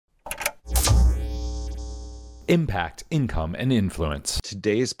Impact, income, and influence.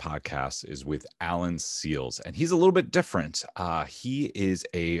 Today's podcast is with Alan Seales, and he's a little bit different. He is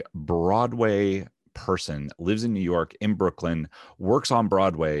a Broadway person, lives in New York, in Brooklyn, works on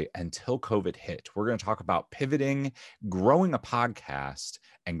Broadway until COVID hit. We're going to talk about pivoting, growing a podcast,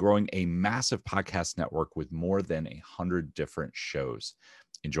 and growing a massive podcast network with more than 100 different shows.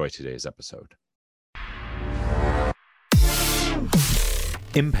 Enjoy today's episode.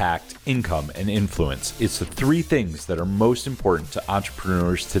 Impact, income, and influence. It's the three things that are most important to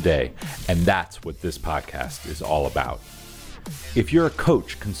entrepreneurs today, and that's what this podcast is all about. If you're a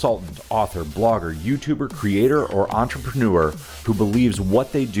coach, consultant, author, blogger, YouTuber, creator, or entrepreneur who believes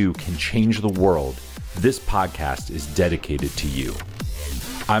what they do can change the world, this podcast is dedicated to you.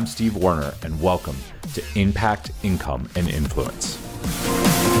 I'm Steve Warner, and welcome to Impact, Income, and Influence.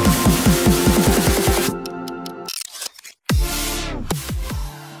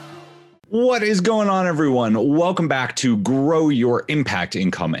 What is going on, everyone? Welcome back to Grow Your Impact,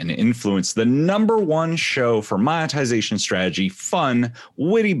 Income, and Influence, the #1 show for monetization strategy, fun,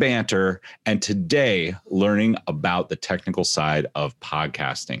 witty banter, and today learning about the technical side of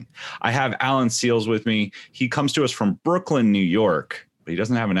podcasting. I have Alan Seales with me. He comes to us from Brooklyn, New York, but he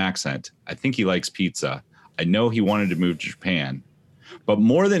doesn't have an accent. I think he likes pizza. I know he wanted to move to Japan, but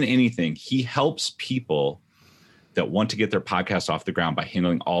more than anything, he helps people that want to get their podcast off the ground by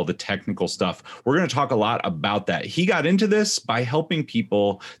handling all the technical stuff. We're going to talk a lot about that. He got into this by helping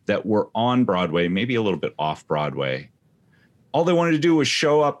people that were on Broadway, maybe a little bit off Broadway. All they wanted to do was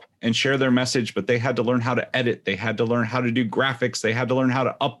show up and share their message, but they had to learn how to edit. They had to learn how to do graphics. They had to learn how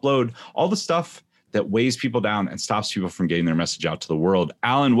to upload, all the stuff that weighs people down and stops people from getting their message out to the world.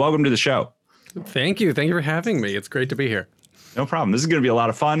 Alan, welcome to the show. Thank you. Thank you for having me. It's great to be here. No problem. This is going to be a lot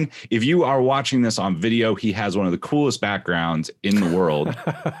of fun. If you are watching this on video, he has one of the coolest backgrounds in the world.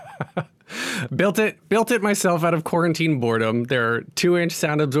 Built it myself out of quarantine boredom. There are 2-inch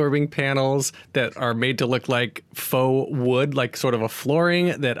sound absorbing panels that are made to look like faux wood, like sort of a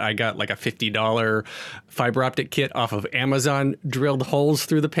flooring that I got like a $50 fiber optic kit off of Amazon, drilled holes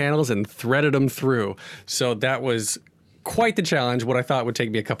through the panels and threaded them through. So that was quite the challenge. What I thought would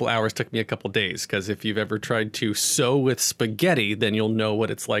take me a couple hours took me a couple days, because if you've ever tried to sew with spaghetti, then you'll know what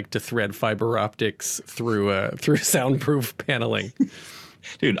it's like to thread fiber optics through soundproof paneling.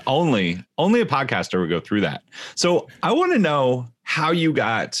 Dude, only a podcaster would go through that. So I want to know how you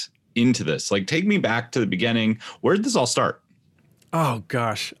got into this. Like, take me back to the beginning. Where did this all start? Oh,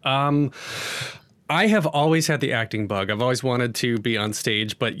 gosh. I have always had the acting bug. I've always wanted to be on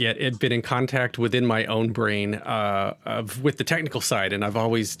stage, but yet it been in contact within my own brain with the technical side. And I've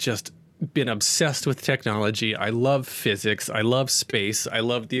always just been obsessed with technology. I love physics. I love space. I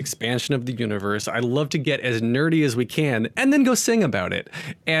love the expansion of the universe. I love to get as nerdy as we can and then go sing about it.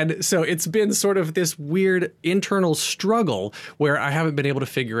 And so it's been sort of this weird internal struggle where I haven't been able to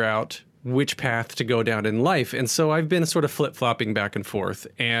figure out which path to go down in life. And so I've been sort of flip-flopping back and forth.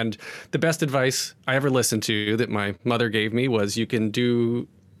 And the best advice I ever listened to that my mother gave me was, you can do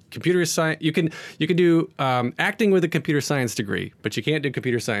computer science, you can do acting with a computer science degree, but you can't do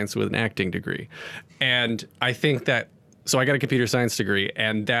computer science with an acting degree. And I think that, so I got a computer science degree,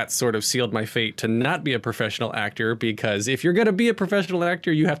 and that sort of sealed my fate to not be a professional actor, because if you're going to be a professional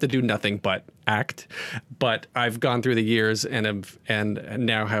actor, you have to do nothing but act. But I've gone through the years and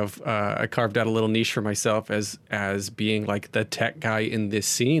now have carved out a little niche for myself as being like the tech guy in this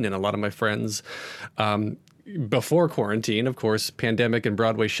scene. And a lot of my friends, before quarantine, of course, pandemic and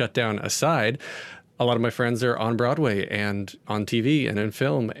Broadway shutdown aside, a lot of my friends are on Broadway and on TV and in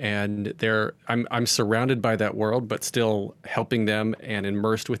film, and I'm surrounded by that world, but still helping them and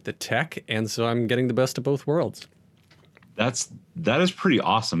immersed with the tech. And so I'm getting the best of both worlds. That is pretty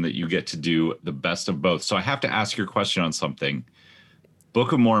awesome that you get to do the best of both. So I have to ask your question on something.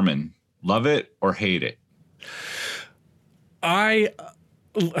 Book of Mormon, love it or hate it? I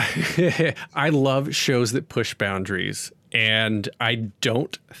love shows that push boundaries, and I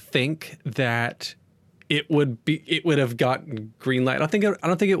don't think that it would have gotten green light. I don't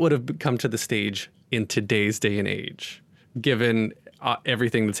think it would have come to the stage in today's day and age, given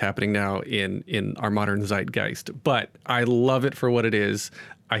everything that's happening now in our modern zeitgeist. But I love it for what it is.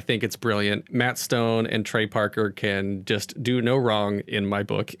 I think it's brilliant. Matt Stone and Trey Parker can just do no wrong in my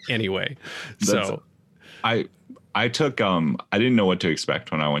book anyway. I took, I didn't know what to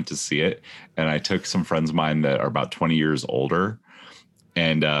expect when I went to see it. And I took some friends of mine that are about 20 years older.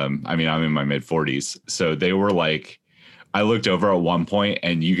 And I mean, I'm in my mid 40s. So they were like, I looked over at one point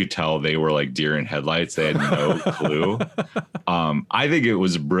and you could tell they were like deer in headlights. They had no clue. I think it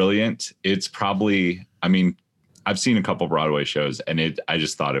was brilliant. It's probably, I mean, I've seen a couple Broadway shows, and I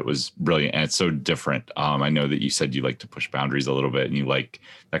just thought it was brilliant, and it's so different. I know that you said you like to push boundaries a little bit and you like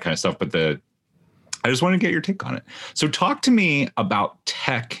that kind of stuff, but I just want to get your take on it. So talk to me about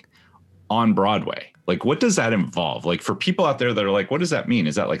tech on Broadway. Like, what does that involve? Like, for people out there that are like, what does that mean?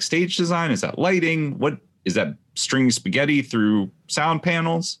 Is that like stage design? Is that lighting? What is that, string spaghetti through sound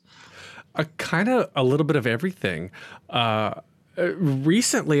panels? Kind of a little bit of everything.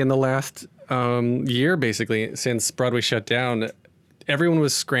 Recently, in the last year, basically, since Broadway shut down, everyone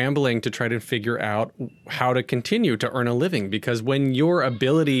was scrambling to try to figure out how to continue to earn a living. Because when your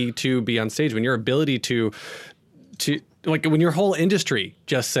ability to be on stage, when your ability to like when your whole industry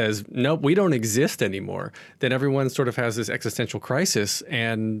just says, nope, we don't exist anymore, then everyone sort of has this existential crisis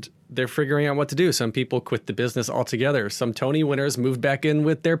and they're figuring out what to do. Some people quit the business altogether. Some Tony winners moved back in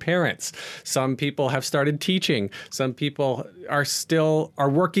with their parents. Some people have started teaching. Some people are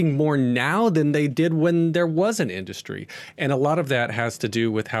working more now than they did when there was an industry. And a lot of that has to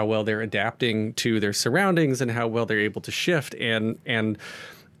do with how well they're adapting to their surroundings and how well they're able to shift. And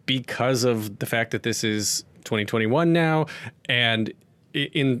because of the fact that this is 2021 now, and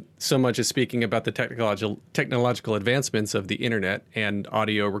in so much as speaking about the technological advancements of the internet and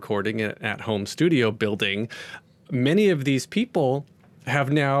audio recording at home studio building, many of these people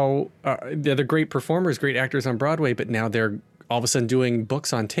have now, they're great performers, great actors on Broadway, but now they're all of a sudden doing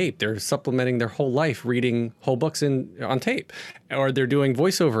books on tape. They're supplementing their whole life, reading whole books on tape, or they're doing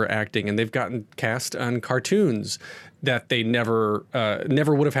voiceover acting, and they've gotten cast on cartoons that they never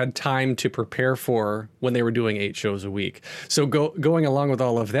would have had time to prepare for when they were doing 8 shows a week. So going along with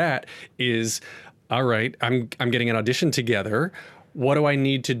all of that is, all right, I'm getting an audition together. What do I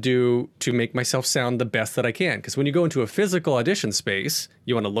need to do to make myself sound the best that I can? Because when you go into a physical audition space,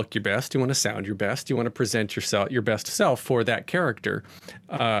 you want to look your best, you want to sound your best, you want to present your best self for that character.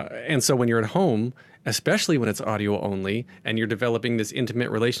 And so when you're at home, especially when it's audio only, and you're developing this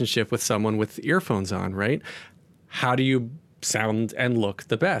intimate relationship with someone with earphones on, right? How do you sound and look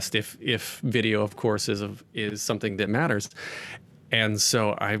the best if video, of course, is something that matters? And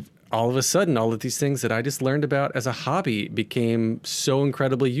so all of a sudden, all of these things that I just learned about as a hobby became so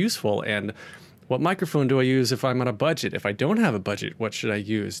incredibly useful. And what microphone do I use if I'm on a budget? If I don't have a budget, what should I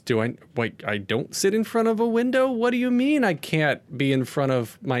use? I don't sit in front of a window? What do you mean I can't be in front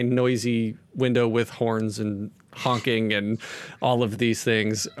of my noisy window with horns and honking and all of these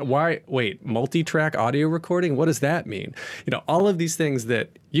things? Wait, multi-track audio recording? What does that mean? All of these things that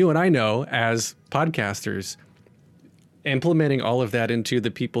you and I know as podcasters, implementing all of that into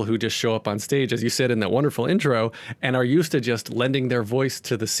the people who just show up on stage, as you said in that wonderful intro, and are used to just lending their voice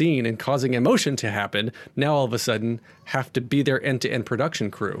to the scene and causing emotion to happen, now all of a sudden have to be their end-to-end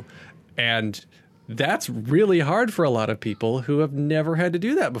production crew. And that's really hard for a lot of people who have never had to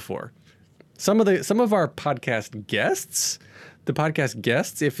do that before. Some of our podcast guests,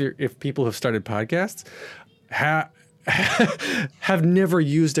 if people have started podcasts, have never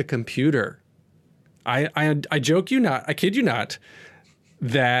used a computer. I joke you not, I kid you not,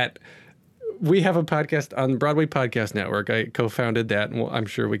 that we have a podcast on Broadway Podcast Network. I co-founded that, and I'm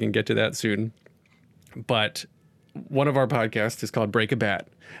sure we can get to that soon. But one of our podcasts is called Break a Bat,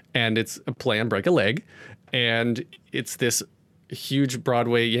 and it's a play on Break a Leg, and it's this huge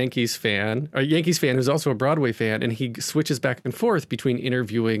Broadway Yankees fan who's also a Broadway fan, and he switches back and forth between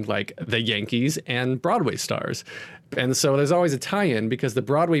interviewing like the Yankees and Broadway stars. And so there's always a tie-in because the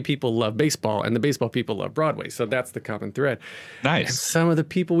Broadway people love baseball and the baseball people love Broadway. So that's the common thread. Nice. And some of the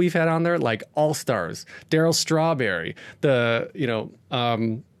people we've had on there, like all-stars, Darryl Strawberry,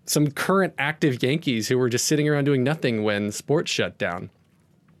 some current active Yankees who were just sitting around doing nothing when sports shut down.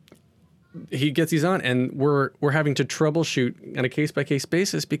 He gets these on, and we're having to troubleshoot on a case-by-case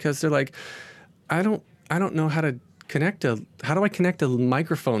basis because they're like, I don't know how do I connect a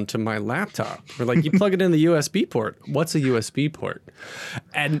microphone to my laptop? Or like, you plug it in the USB port. What's a USB port?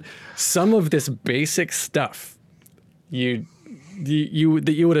 And some of this basic stuff that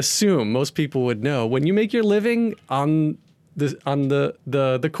you would assume most people would know when you make your living on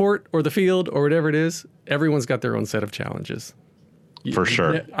the court or the field or whatever it is. Everyone's got their own set of challenges. For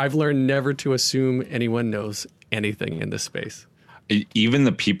sure. I've learned never to assume anyone knows anything in this space. Even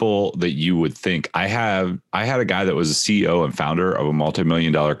the people that you would think. I had a guy that was a CEO and founder of a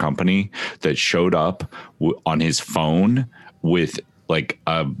multi-million-dollar company that showed up on his phone with like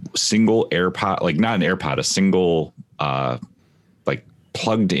a single AirPod, like not an AirPod, a single like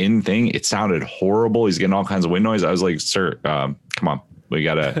plugged in thing. It sounded horrible. He's getting all kinds of wind noise. I was like, sir, come on, we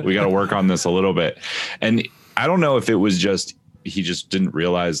gotta work on this a little bit. And I don't know if it was just, he just didn't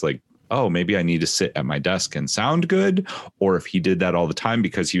realize like, oh, maybe I need to sit at my desk and sound good, or if he did that all the time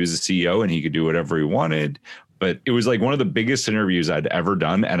because he was a CEO and he could do whatever he wanted. but it was like one of the biggest interviews I'd ever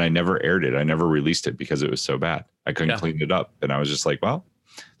done. And I never aired it. I never released it because it was so bad. I couldn't clean it up. And I was just like, well,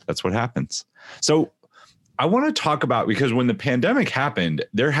 that's what happens. So I want to talk about, because when the pandemic happened,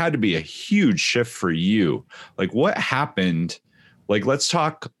 there had to be a huge shift for you. Like what happened? Like, let's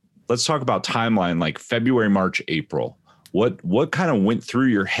talk about timeline, like February, March, April. What kind of went through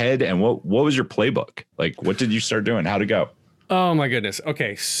your head, and what was your playbook? Like, what did you start doing? How'd it go? Oh my goodness.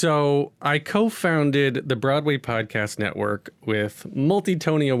 Okay. So I co-founded the Broadway Podcast Network with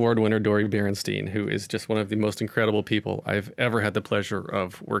multi-Tony Award winner Dori Berinstein, who is just one of the most incredible people I've ever had the pleasure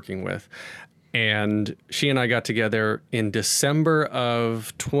of working with. And she and I got together in December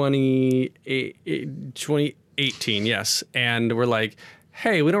of 2018. Yes. And we're like,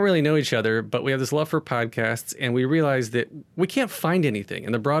 hey, we don't really know each other, but we have this love for podcasts. And we realized that we can't find anything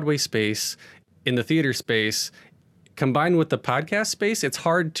in the Broadway space, in the theater space, combined with the podcast space. It's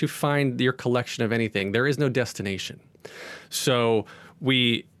hard to find your collection of anything. There is no destination. So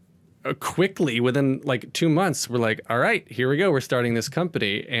we quickly, within like 2 months, we're like, all right, here we go. We're starting this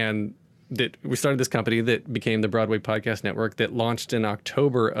company. And we started this company that became the Broadway Podcast Network, that launched in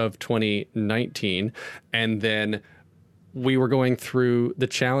October of 2019. And then we were going through the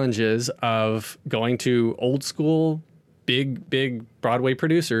challenges of going to old school, big Broadway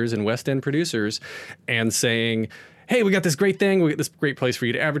producers and West End producers and saying, hey, we got this great thing. We got this great place for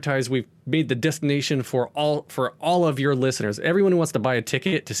you to advertise. We've made the destination for all of your listeners. Everyone who wants to buy a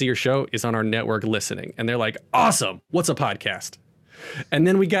ticket to see your show is on our network listening. And they're like, awesome. What's a podcast? And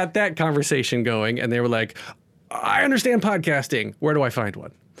then we got that conversation going, and they were like, I understand podcasting. Where do I find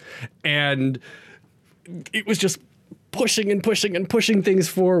one? And it was just pushing and pushing and pushing things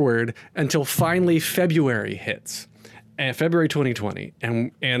forward until finally February hits. And February 2020,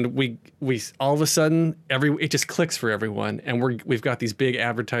 and we all of a sudden it just clicks for everyone, and we've got these big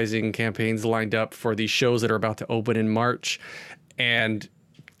advertising campaigns lined up for these shows that are about to open in March, and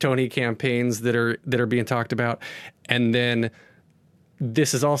Tony campaigns that are being talked about, and then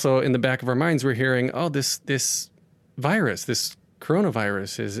this is also in the back of our minds. We're hearing, oh, this virus, this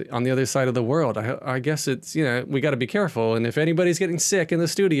coronavirus is on the other side of the world. I guess it's, we got to be careful. And if anybody's getting sick in the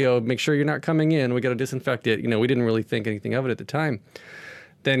studio, make sure you're not coming in. We got to disinfect it. We didn't really think anything of it at the time.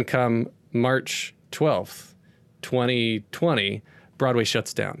 Then come March 12th, 2020, Broadway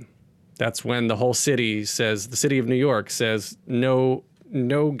shuts down. That's when the whole city says, the city of New York says, no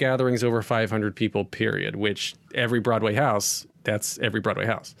gatherings over 500 people, period, which that's every Broadway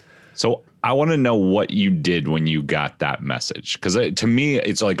house. So I want to know what you did when you got that message, because to me,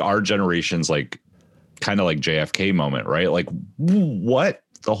 it's like our generation's like kind of like JFK moment, right? Like, what?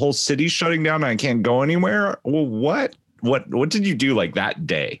 The whole city's shutting down and I can't go anywhere? Well, what did you do like that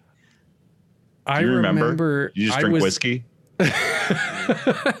day? Do you remember? You just drink whiskey?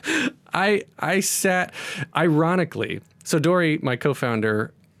 I sat, ironically. So Dori, my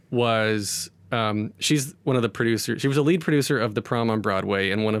co-founder, was... she's one of the producers. She was a lead producer of The Prom on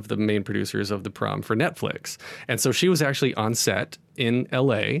Broadway and one of the main producers of The Prom for Netflix. And so she was actually on set in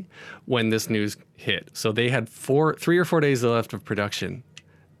LA when this news hit. So they had 3 or 4 days left of production.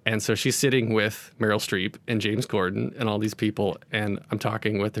 And so she's sitting with Meryl Streep and James Corden and all these people. And I'm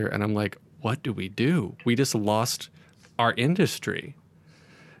talking with her and I'm like, what do? We just lost our industry.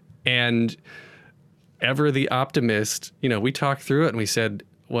 And ever the optimist, we talked through it and we said,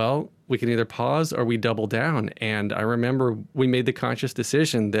 well, we can either pause or we double down. And I remember we made the conscious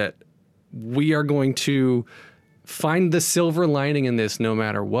decision that we are going to find the silver lining in this no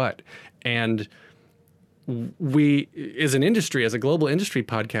matter what. And we, as an industry, as a global industry,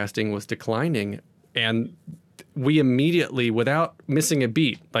 podcasting was declining. And we immediately, without missing a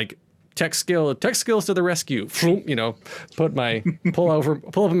beat, like tech skills to the rescue, pull up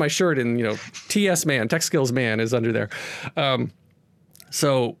my shirt and, TS man, tech skills man is under there.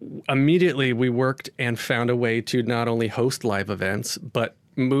 So immediately we worked and found a way to not only host live events, but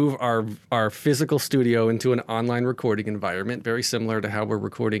move our physical studio into an online recording environment, very similar to how we're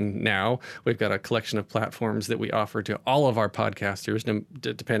recording now. We've got a collection of platforms that we offer to all of our podcasters,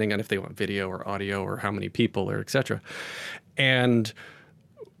 depending on if they want video or audio or how many people or et cetera. And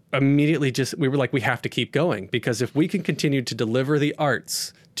immediately we were like, we have to keep going, because if we can continue to deliver the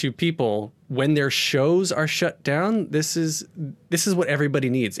arts to people when their shows are shut down, this is what everybody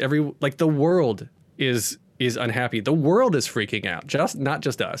needs. The world is unhappy. The world is freaking out. Not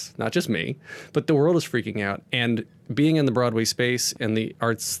just us, not just me, but the world is freaking out. And being in the Broadway space and the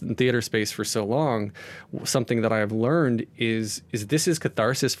arts and theater space for so long, something that I have learned is this is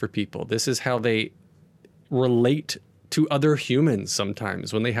catharsis for people. This is how they relate to other humans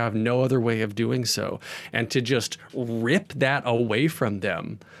sometimes when they have no other way of doing so. And to just rip that away from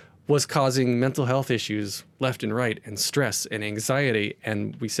them was causing mental health issues left and right, and stress and anxiety.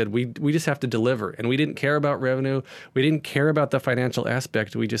 And we said, we just have to deliver. And we didn't care about revenue. We didn't care about the financial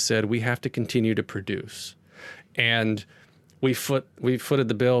aspect. We just said, we have to continue to produce. And we footed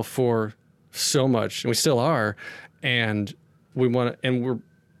the bill for so much, and we still are. And we're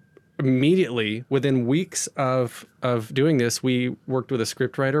immediately, within weeks of doing this, we worked with a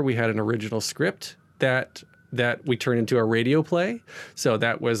script writer. We had an original script that we turned into a radio play. So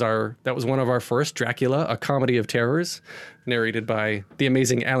that was one of our first, Dracula, a comedy of terrors, narrated by the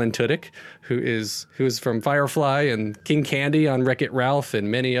amazing Alan Tudyk, who is from Firefly and King Candy on Wreck-It Ralph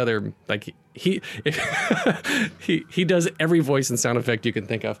and many other, like he does every voice and sound effect you can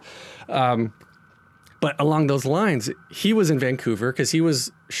think of. But along those lines, he was in Vancouver because he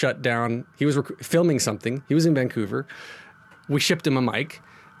was shut down. He was filming something. He was in Vancouver. We shipped him a mic,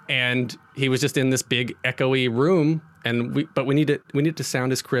 and he was just in this big echoey room. But we need to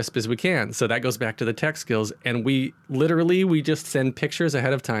sound as crisp as we can. So that goes back to the tech skills. And we just send pictures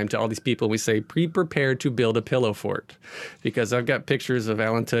ahead of time to all these people. We say, pre-prepared to build a pillow fort, because I've got pictures of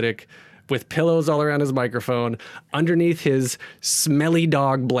Alan Tudyk with pillows all around his microphone, underneath his smelly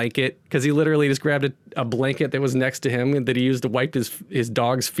dog blanket, because he literally just grabbed a blanket that was next to him that he used to wipe his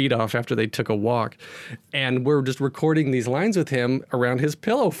dog's feet off after they took a walk. And we're just recording these lines with him around his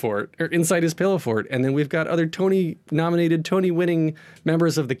pillow fort, or inside his pillow fort. And then we've got other Tony-nominated, Tony-winning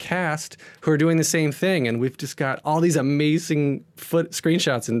members of the cast who are doing the same thing. And we've just got all these amazing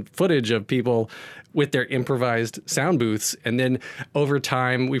screenshots and footage of people with their improvised sound booths. And then over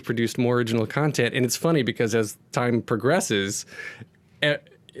time, we've produced more original content. And it's funny because as time progresses,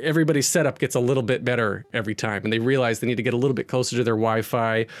 everybody's setup gets a little bit better every time. And they realize they need to get a little bit closer to their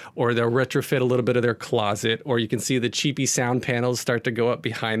Wi-Fi, or they'll retrofit a little bit of their closet, or you can see the cheapy sound panels start to go up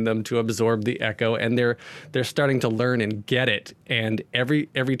behind them to absorb the echo. And they're starting to learn and get it. And every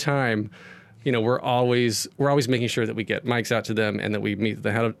time, we're always making sure that we get mics out to them and that we meet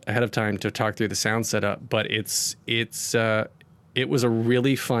ahead of time to talk through the sound setup. But it was a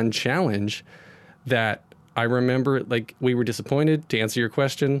really fun challenge that I remember. Like, we were disappointed, to answer your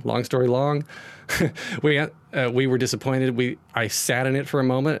question. Long story long, we were disappointed. I sat in it for a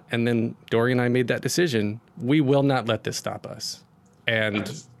moment, and then Dory and I made that decision. We will not let this stop us, and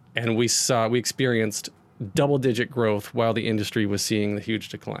we experienced double-digit growth while the industry was seeing the huge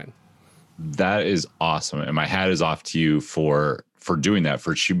decline. That is awesome. And my hat is off to you for doing that,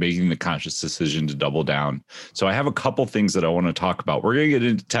 for making the conscious decision to double down. So I have a couple things that I want to talk about. We're going to get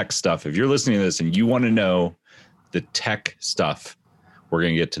into tech stuff. If you're listening to this and you want to know the tech stuff, we're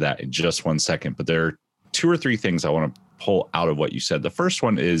going to get to that in just one second. But there are 2 or 3 things I want to pull out of what you said. The first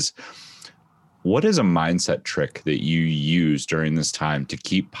one is, what is a mindset trick that you use during this time to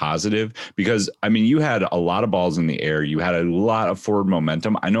keep positive? Because, you had a lot of balls in the air. You had a lot of forward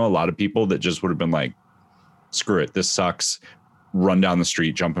momentum. I know a lot of people that just would have been like, screw it, this sucks. Run down the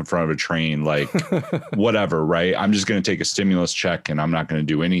street, jump in front of a train, like whatever, right? I'm just going to take a stimulus check and I'm not going to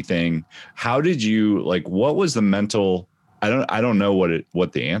do anything. How did you, what was the mental, I don't know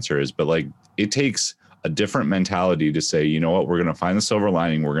what the answer is, but it takes a different mentality to say, you know what, we're going to find the silver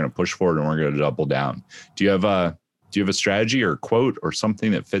lining, we're going to push forward, and we're going to double down. Do you have a strategy or a quote or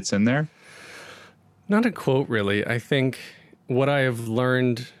something that fits in there? Not a quote, really. I think what I have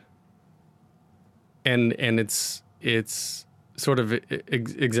learned, and it's sort of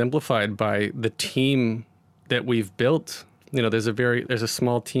exemplified by the team that we've built. There's a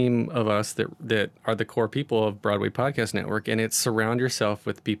small team of us that are the core people of Broadway Podcast Network, and it's surround yourself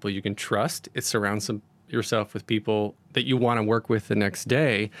with people you can trust. It surrounds yourself with people that you want to work with the next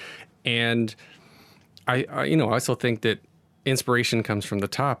day. And I also think that inspiration comes from the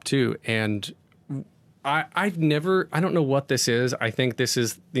top too. And I don't know what this is. I think this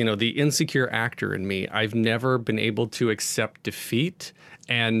is, the insecure actor in me. I've never been able to accept defeat.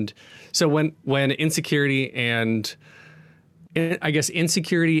 And so when insecurity and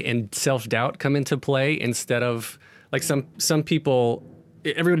self-doubt come into play, instead of some people,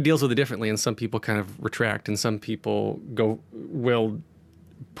 everybody deals with it differently, and some people kind of retract, and some people will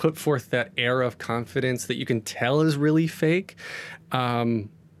put forth that air of confidence that you can tell is really fake. And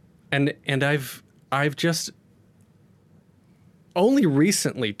I've just only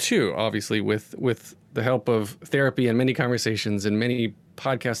recently too, obviously with the help of therapy and many conversations and many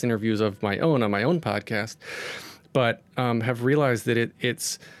podcast interviews of my own on my own podcast, but have realized that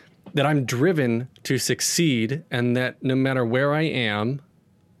it's that I'm driven to succeed, and that no matter where I am,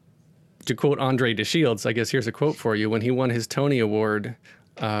 to quote Andre DeShields, I guess here's a quote for you. When he won his Tony Award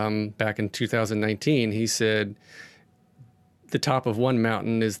back in 2019, he said, "The top of one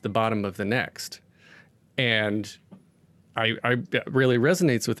mountain is the bottom of the next." And It really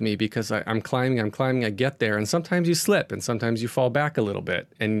resonates with me because I'm climbing, I get there, and sometimes you slip, and sometimes you fall back a little bit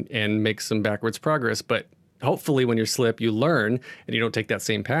and make some backwards progress. But hopefully when you slip, you learn and you don't take that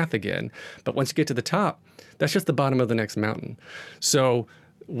same path again. But once you get to the top, that's just the bottom of the next mountain. So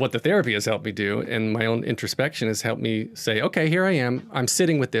what the therapy has helped me do, and my own introspection has helped me say, okay, here I am. I'm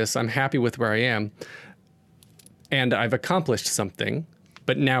sitting with this. I'm happy with where I am. And I've accomplished something,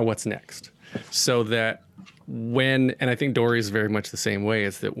 but now what's next? So that and I think Dory is very much the same way,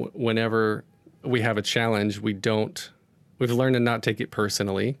 is that whenever we have a challenge, we've learned to not take it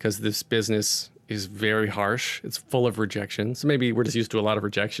personally, because this business is very harsh. It's full of rejection. So maybe we're just used to a lot of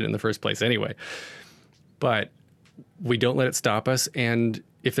rejection in the first place anyway. But we don't let it stop us. And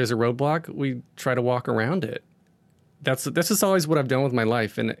if there's a roadblock, we try to walk around it. This is always what I've done with my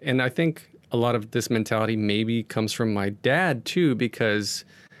life. And I think a lot of this mentality maybe comes from my dad too, because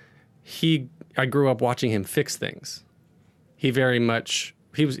I grew up watching him fix things. He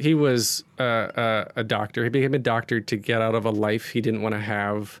was a doctor. He became a doctor to get out of a life he didn't want to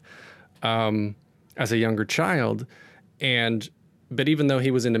have as a younger child. But even though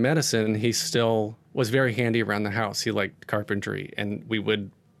he was into medicine, he still was very handy around the house. He liked carpentry, and we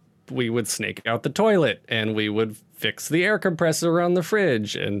would snake out the toilet, and we would fix the air compressor around the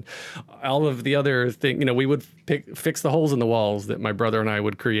fridge, and all of the other things. We would fix the holes in the walls that my brother and I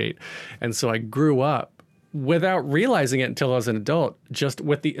would create. And so I grew up without realizing it until I was an adult, just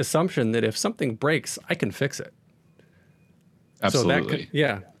with the assumption that if something breaks, I can fix it. Absolutely.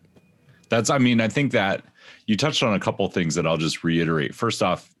 I think that you touched on a couple of things that I'll just reiterate. First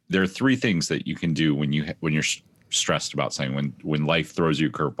off, there are three things that you can do when you're stressed about something, when life throws you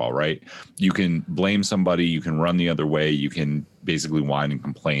a curveball, right? You can blame somebody, you can run the other way, you can basically whine and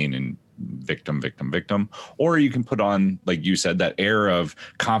complain and victim, or you can put on, like you said, that air of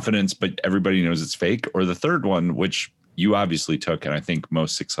confidence, but everybody knows it's fake. Or the third one, which you obviously took, and I think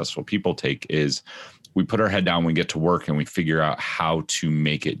most successful people take, is we put our head down, we get to work, and we figure out how to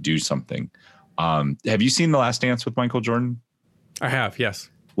make it do something. Have you seen The Last Dance with Michael Jordan? I have, yes.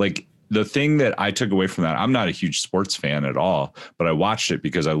 Like, the thing that I took away from that, I'm not a huge sports fan at all, but I watched it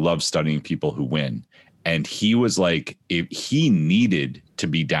because I love studying people who win. And he was like, he needed to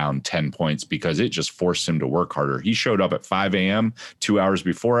be down 10 points because it just forced him to work harder. He showed up at 5 a.m., 2 hours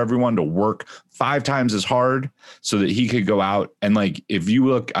before everyone, to work 5 times as hard so that he could go out. And like, if you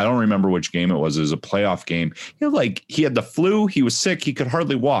look, I don't remember which game it was a playoff game. He had the flu. He was sick. He could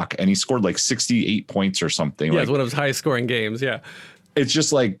hardly walk. And he scored like 68 points or something. Yeah, it's one of his highest scoring games. Yeah. It's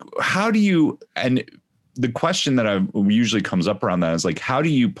just like, how do you, and the question that usually comes up around that is like, how do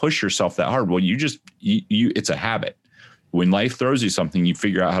you push yourself that hard? Well, it's a habit. When life throws you something, you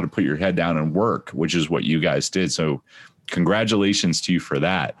figure out how to put your head down and work, which is what you guys did. So congratulations to you for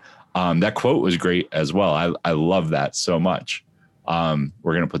that. That quote was great as well. I love that so much. We're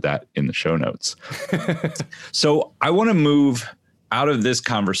going to put that in the show notes. So I want to move out of this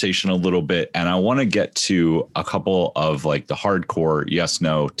conversation a little bit, and I want to get to a couple of like the hardcore yes,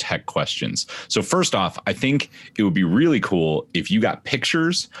 no tech questions. So first off, I think it would be really cool if you got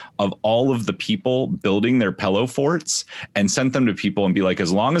pictures of all of the people building their pillow forts and sent them to people and be like,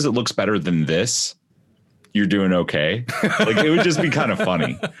 as long as it looks better than this, you're doing okay. Like, it would just be kind of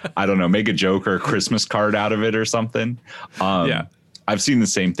funny. I don't know, make a joke or a Christmas card out of it or something. Yeah. I've seen the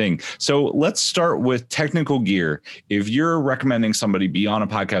same thing. So let's start with technical gear. If you're recommending somebody be on a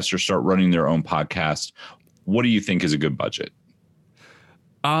podcast or start running their own podcast, what do you think is a good budget?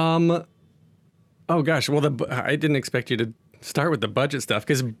 Oh gosh. Well, I didn't expect you to start with the budget stuff,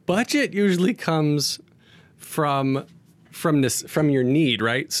 because budget usually comes from your need,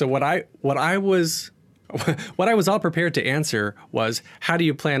 right? So what I was all prepared to answer was, how do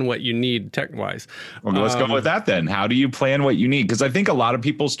you plan what you need tech-wise? Well, let's go with that then. How do you plan what you need? Because I think a lot of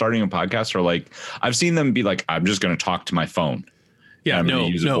people starting a podcast are like, I've seen them be like, I'm just going to talk to my phone. Yeah, I'm going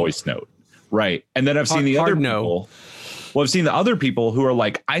to use a voice note. Right. And then I've seen the other people. Well, I've seen the other people who are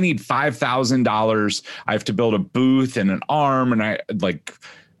like, I need $5,000. I have to build a booth and an arm, and I like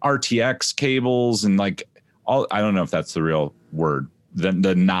RTX cables and like all. I don't know if that's the real word.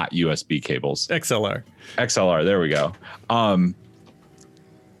 The not USB cables. XLR. There we go.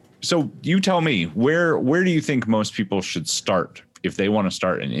 So you tell me, where do you think most people should start if they want to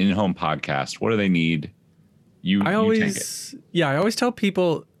start an in-home podcast? What do they need? I always tell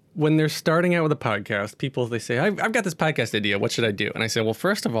people when they're starting out with a podcast, they say, I've got this podcast idea. What should I do? And I say, well,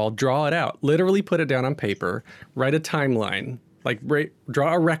 first of all, draw it out. Literally put it down on paper, write a timeline. Like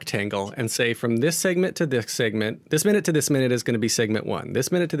draw a rectangle and say, from this segment to this segment, this minute to this minute is going to be segment 1.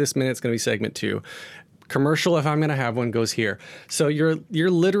 This minute to this minute is going to be segment 2. Commercial, if I'm going to have one, goes here. So you're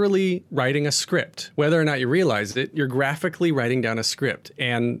literally writing a script. Whether or not you realize it, you're graphically writing down a script.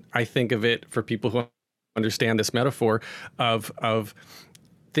 And I think of it, for people who understand this metaphor, of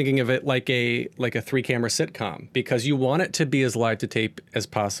thinking of it like a 3-camera sitcom, because you want it to be as live to tape as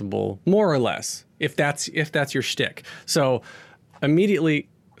possible, more or less, if that's your shtick. So immediately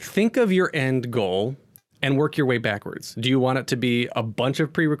think of your end goal and work your way backwards. Do you want it to be a bunch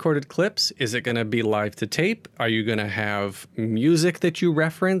of pre-recorded clips? Is it going to be live to tape? Are you going to have music that you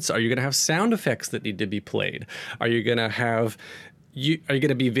reference? Are you going to have sound effects that need to be played? Are you going to have are you going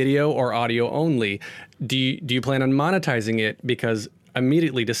to be video or audio only? Do you plan on monetizing it? Because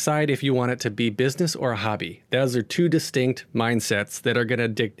immediately decide if you want it to be business or a hobby. Those are two distinct mindsets that are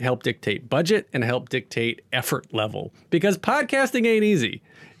going to help dictate budget and help dictate effort level. Because podcasting ain't easy.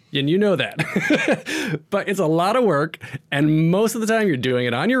 And you know that. But it's a lot of work, and most of the time you're doing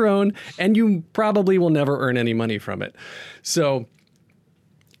it on your own, and you probably will never earn any money from it. So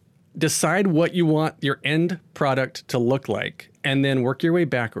decide what you want your end product to look like, and then work your way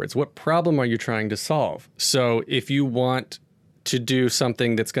backwards. What problem are you trying to solve? So if you want to do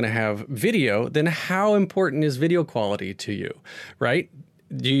something that's going to have video, then how important is video quality to you, right?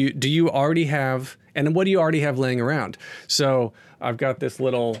 Do you already have, and what do you already have laying around? So I've got this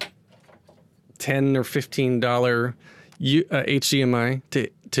little $10 or $15 HDMI to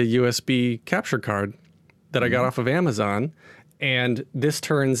USB capture card that I got off of Amazon. And this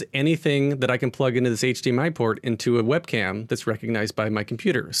turns anything that I can plug into this HDMI port into a webcam that's recognized by my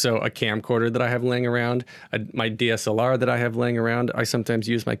computer. So a camcorder that I have laying around, my DSLR that I have laying around. I sometimes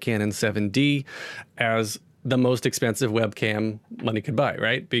use my Canon 7D as the most expensive webcam money could buy,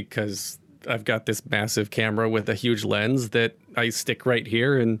 right? Because I've got this massive camera with a huge lens that I stick right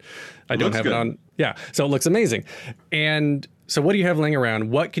here, and I don't have it on. Yeah, so it looks amazing. And so what do you have laying around?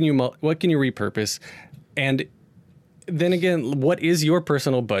 What can you repurpose? And then again, what is your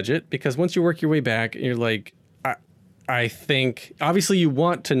personal budget? Because once you work your way back, you're like, I think obviously you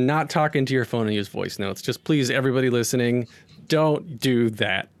want to not talk into your phone and use voice notes. Just please, everybody listening, don't do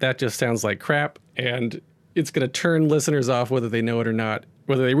that. That just sounds like crap, and it's going to turn listeners off whether they know it or not,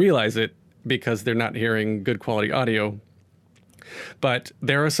 whether they realize it, because they're not hearing good quality audio. But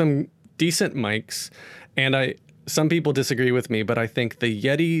there are some decent mics, and some people disagree with me, but I think the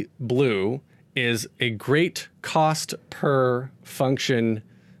Yeti Blue is a great cost per function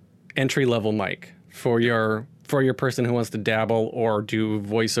entry-level mic for your person who wants to dabble or do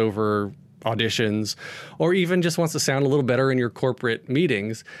voiceover auditions, or even just wants to sound a little better in your corporate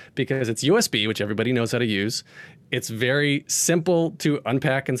meetings, because it's USB, which everybody knows how to use. It's very simple to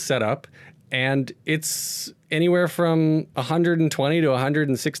unpack and set up, and it's anywhere from 120 to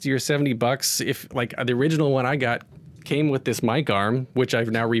 160 or 70 bucks. If like the original one I got came with this mic arm, which I've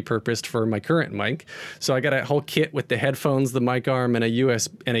now repurposed for my current mic. So I got a whole kit with the headphones, the mic arm, and a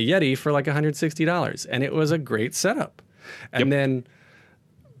Yeti for like $160, and it was a great setup. And then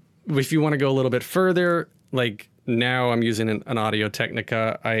if you want to go a little bit further, like now I'm using an Audio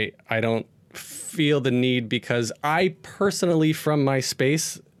Technica. I don't feel the need, because I personally, from my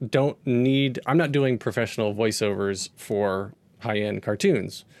space, I'm not doing professional voiceovers for high-end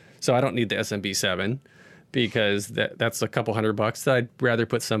cartoons. So I don't need the SMB7, because that's a couple $100 that I'd rather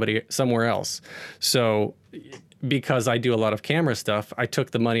put somebody somewhere else. So because I do a lot of camera stuff, I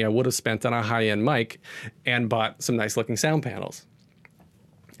took the money I would have spent on a high-end mic and bought some nice looking sound panels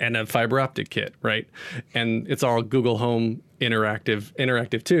and a fiber optic kit, right? And it's all Google Home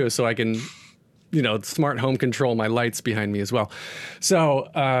interactive too, so I can, smart home control my lights behind me as well. So,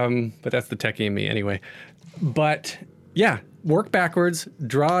 but that's the techie in me anyway. But yeah, work backwards,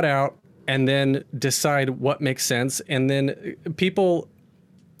 draw it out, and then decide what makes sense. And then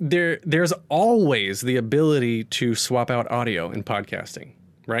there's always the ability to swap out audio in podcasting,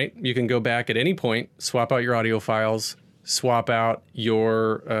 right? You can go back at any point, swap out your audio files, swap out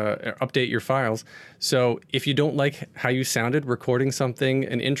update your files. So if you don't like how you sounded recording something,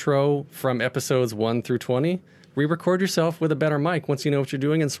 an intro from episodes 1 through 20, re-record yourself with a better mic once you know what you're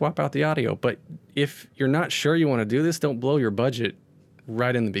doing and swap out the audio. But if you're not sure you want to do this, don't blow your budget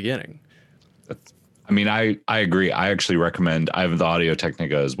right in the beginning. I agree. I actually recommend, I have the Audio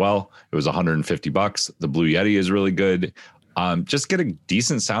Technica as well. It was $150. The Blue Yeti is really good. Just get a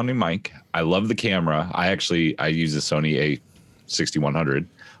decent sounding mic. I love the camera. I use a Sony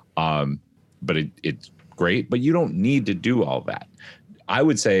A6100. But it's great, but you don't need to do all that. I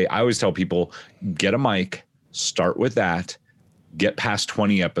always tell people, get a mic, start with that, get past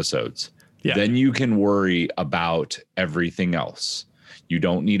 20 episodes. Yeah. Then you can worry about everything else. You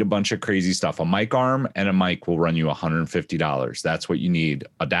don't need a bunch of crazy stuff. A mic arm and a mic will run you $150. That's what you need.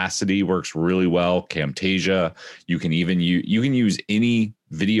 Audacity works really well. Camtasia. You can use any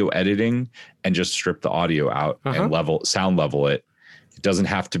video editing and just strip the audio out and sound level it. It doesn't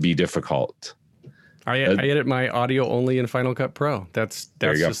have to be difficult. I edit my audio only in Final Cut Pro. That's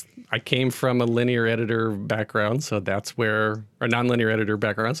just, I came from a linear editor background, so that's where, or non-linear editor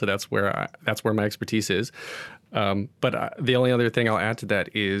background, so that's where my expertise is. But the only other thing I'll add to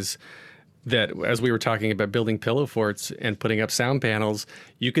that is that as we were talking about building pillow forts and putting up sound panels,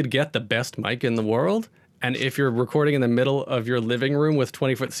 you could get the best mic in the world. And if you're recording in the middle of your living room with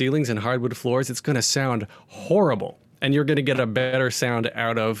 20-foot ceilings and hardwood floors, it's going to sound horrible. And you're going to get a better sound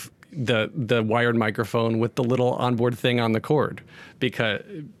out of the wired microphone with the little onboard thing on the cord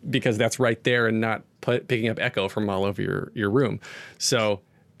because that's right there and not picking up echo from all over your room. So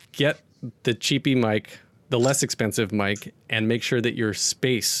get the cheapy mic, the less expensive mic, and make sure that your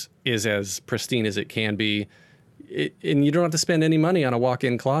space is as pristine as it can be. And you don't have to spend any money on a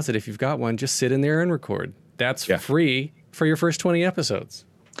walk-in closet if you've got one. Just sit in there and record. That's free for your first 20 episodes.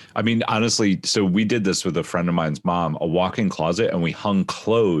 I mean, honestly, so we did this with a friend of mine's mom, a walk-in closet, and we hung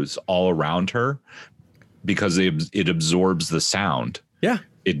clothes all around her because it absorbs the sound. Yeah.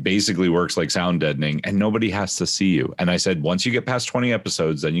 It basically works like sound deadening, and nobody has to see you. And I said, once you get past 20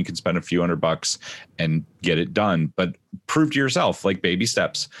 episodes, then you can spend a few $100 and get it done. But prove to yourself, like baby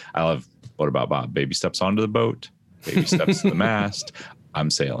steps. I love, what about Bob? Baby steps onto the boat, baby steps to the mast. I'm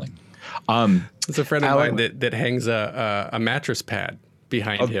sailing. It's a friend of mine that hangs a mattress pad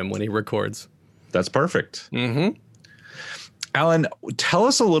behind him when he records. That's perfect. Mm-hmm. Alan, tell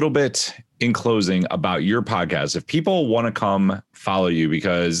us a little bit in closing about your podcast. If people want to come follow you,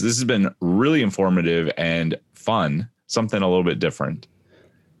 because this has been really informative and fun, something a little bit different,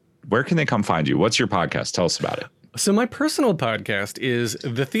 where can they come find you? What's your podcast? Tell us about it. So my personal podcast is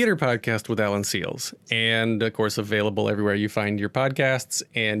The Theater Podcast with Alan Seales, and of course available everywhere you find your podcasts,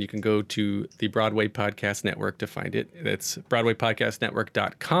 and you can go to the Broadway Podcast Network to find it. It's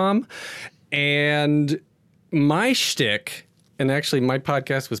BroadwayPodcastNetwork.com. And my shtick, and actually my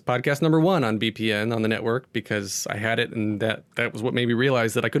podcast was podcast number 1 on BPN on the network because I had it, and that was what made me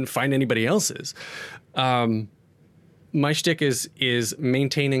realize that I couldn't find anybody else's. My shtick is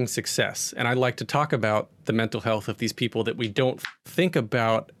maintaining success. And I like to talk about the mental health of these people that we don't think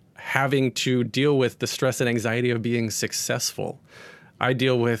about having to deal with the stress and anxiety of being successful. I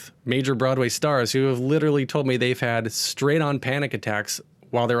deal with major Broadway stars who have literally told me they've had straight on panic attacks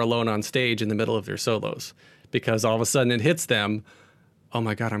while they're alone on stage in the middle of their solos, because all of a sudden it hits them. Oh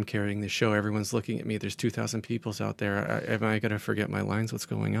my God, I'm carrying this show. Everyone's looking at me. There's 2,000 people out there. Am I going to forget my lines? What's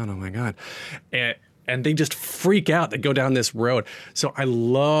going on? Oh my God. And they just freak out. They go down this road. So I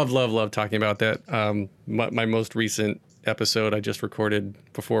love talking about that. My most recent episode I just recorded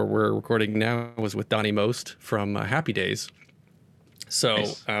before we're recording now was with Donnie Most from Happy Days. So,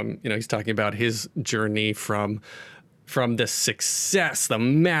 nice. He's talking about his journey from the success, the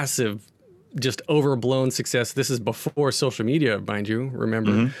massive, just overblown success. This is before social media, mind you,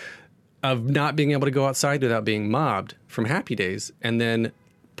 remember, of not being able to go outside without being mobbed from Happy Days. And then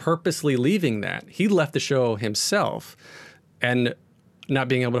purposely leaving that. He left the show himself and not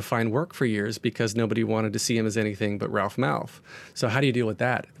being able to find work for years because nobody wanted to see him as anything but Ralph Malph. So how do you deal with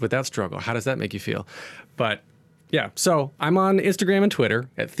that struggle? How does that make you feel? But yeah, so I'm on Instagram and Twitter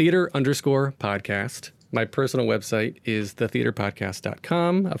at theater_podcast. My personal website is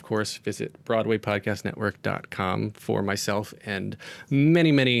thetheaterpodcast.com. Of course, visit BroadwayPodcastNetwork.com for myself and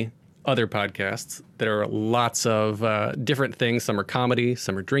many, many other podcasts. There are lots of different things. Some are comedy,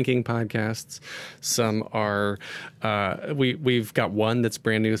 some are drinking podcasts, some are we've got one that's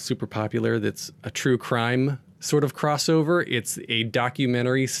brand new, super popular, that's a true crime sort of crossover. It's a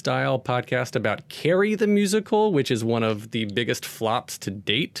documentary style podcast about Carrie the musical, which is one of the biggest flops to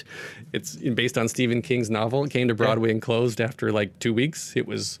date. It's based on Stephen King's novel. It came to Broadway and closed after like 2 weeks. It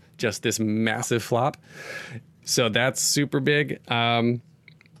was just this massive flop. So that's super big.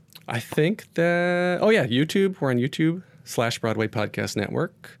 I think that, YouTube. We're on YouTube /Broadway Podcast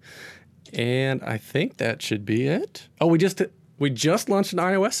Network. And I think that should be it. Oh, we just launched an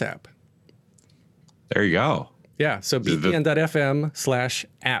iOS app. There you go. Yeah, so bpn.fm/app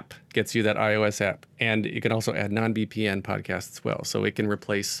gets you that iOS app. And you can also add non-BPN podcasts as well. So it can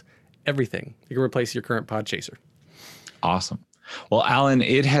replace everything. You can replace your current Podchaser. Awesome. Well, Alan,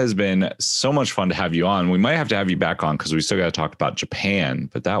 it has been so much fun to have you on. We might have to have you back on because we still got to talk about Japan,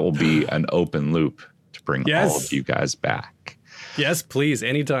 but that will be an open loop to bring all of you guys back. Yes, please.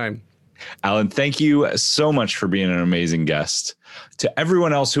 Anytime. Alan, thank you so much for being an amazing guest. To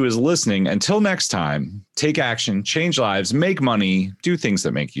everyone else who is listening, until next time, take action, change lives, make money, do things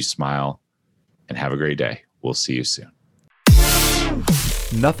that make you smile, and have a great day. We'll see you soon.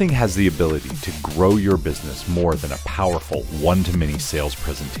 Nothing has the ability to grow your business more than a powerful one-to-many sales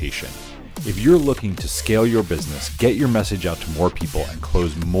presentation. If you're looking to scale your business, get your message out to more people, and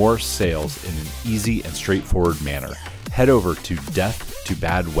close more sales in an easy and straightforward manner, head over to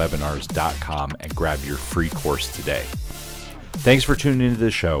deathtobadwebinars.com and grab your free course today. Thanks for tuning into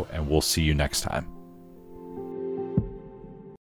the show, and we'll see you next time.